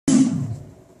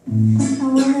I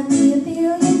wanna be a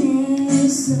billionaire,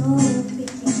 so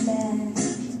freaking bad.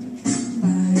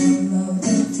 Buy all of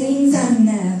the things I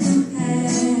never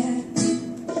had.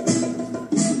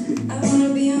 I wanna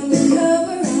be on the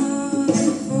cover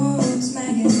of Forbes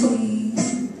magazine,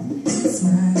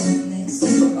 smiling next to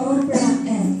Oprah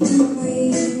and the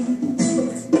Queen.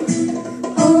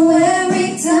 Oh, every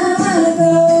time I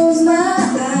close my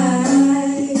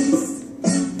eyes,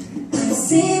 I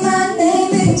see my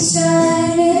name in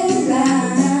shining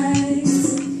lights.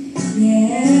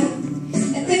 Yeah,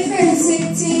 a different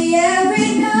city every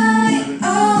night.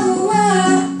 Oh,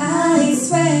 I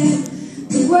swear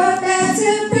the world had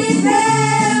to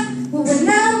prepare for when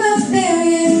I'm a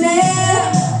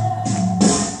billionaire.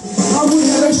 I will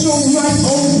have a show like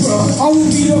Oprah. I will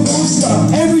be the host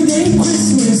of everyday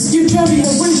Christmas. You carry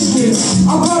a wish list.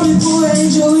 I'll probably pull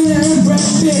Angelina and Brad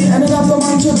Pitt and another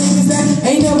bunch of niggas that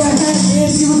ain't never had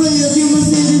it. You really a few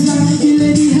mistakes like you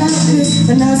let me have this.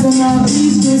 And that's when I'm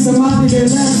Eastern, somebody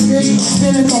that last great.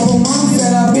 Been a couple months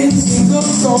that I've been single,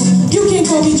 so you can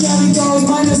call me Charlie Dolls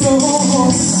minus the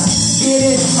ho-ho. Get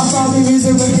it? I probably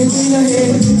resurrected Katrina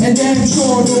here, and damn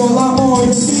sure do a lot more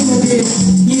than Tina did.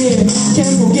 Yeah,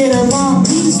 can't forget about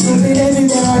me. Stupid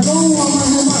everywhere I go, I'ma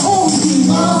have my own team.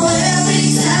 Oh,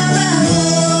 every time I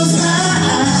close my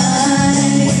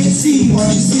eyes, What you see, what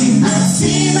you see? I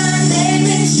see my name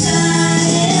in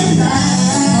shining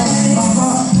lights.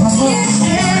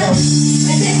 Yeah,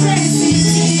 a different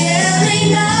city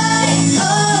every night.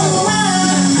 Oh,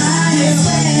 I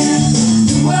swear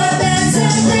the world has to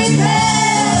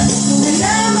prepare when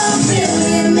I'm a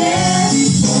billionaire.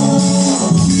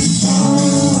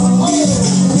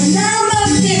 When I'm a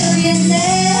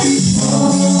billionaire.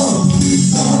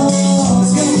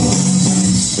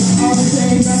 I was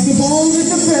playing basketball with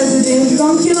the president,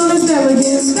 dunking on his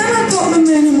delegates. Then I got the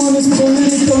minimum on his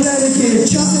political etiquette.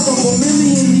 Shot a couple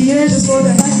million in the air just for the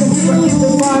heck of it. But if the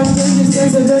fire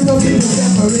changes, there's no people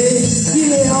separate.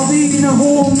 Yeah, I'll be in a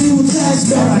whole new tax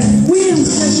bag. We in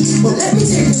session, but let me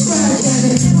take a crack at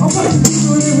it. I'll fight the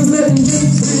people that was letting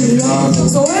drinks spit it out.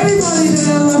 So everybody that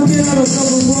I love get out a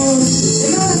couple words.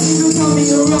 And not a single tummy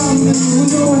around me who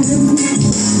know I didn't.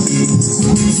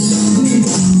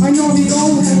 I know we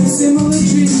all have a similar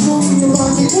dream. Talking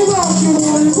about it. Who got your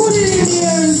one? Put it in the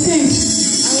air and sing.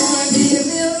 I wanna be a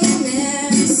billionaire,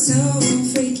 so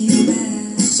freaking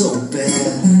bad. So bad.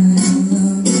 I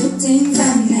love the things I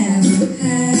never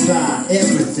had. Buy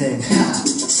everything. Ha. I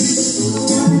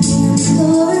wanna be on the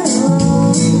cover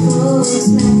of Forbes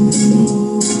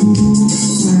magazine,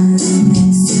 smiling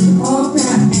next to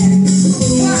Oprah and the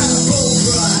Queen.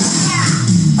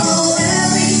 Oh,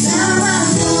 every time I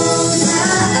close my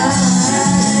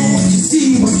eyes, What you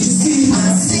see, what you see?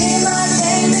 I see my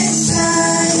name in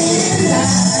shining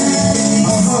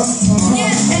lights.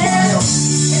 Yeah,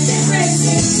 a different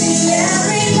city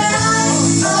every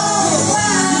night. Oh,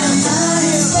 I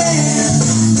swear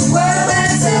the world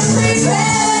has to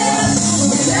prepare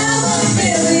when I'm a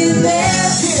billionaire.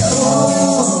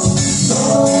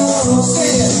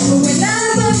 When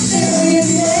I'm a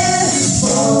billionaire.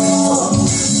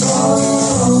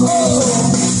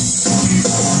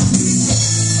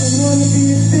 I wanna be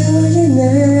a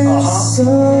billionaire, so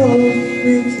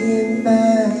freaking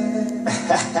bad.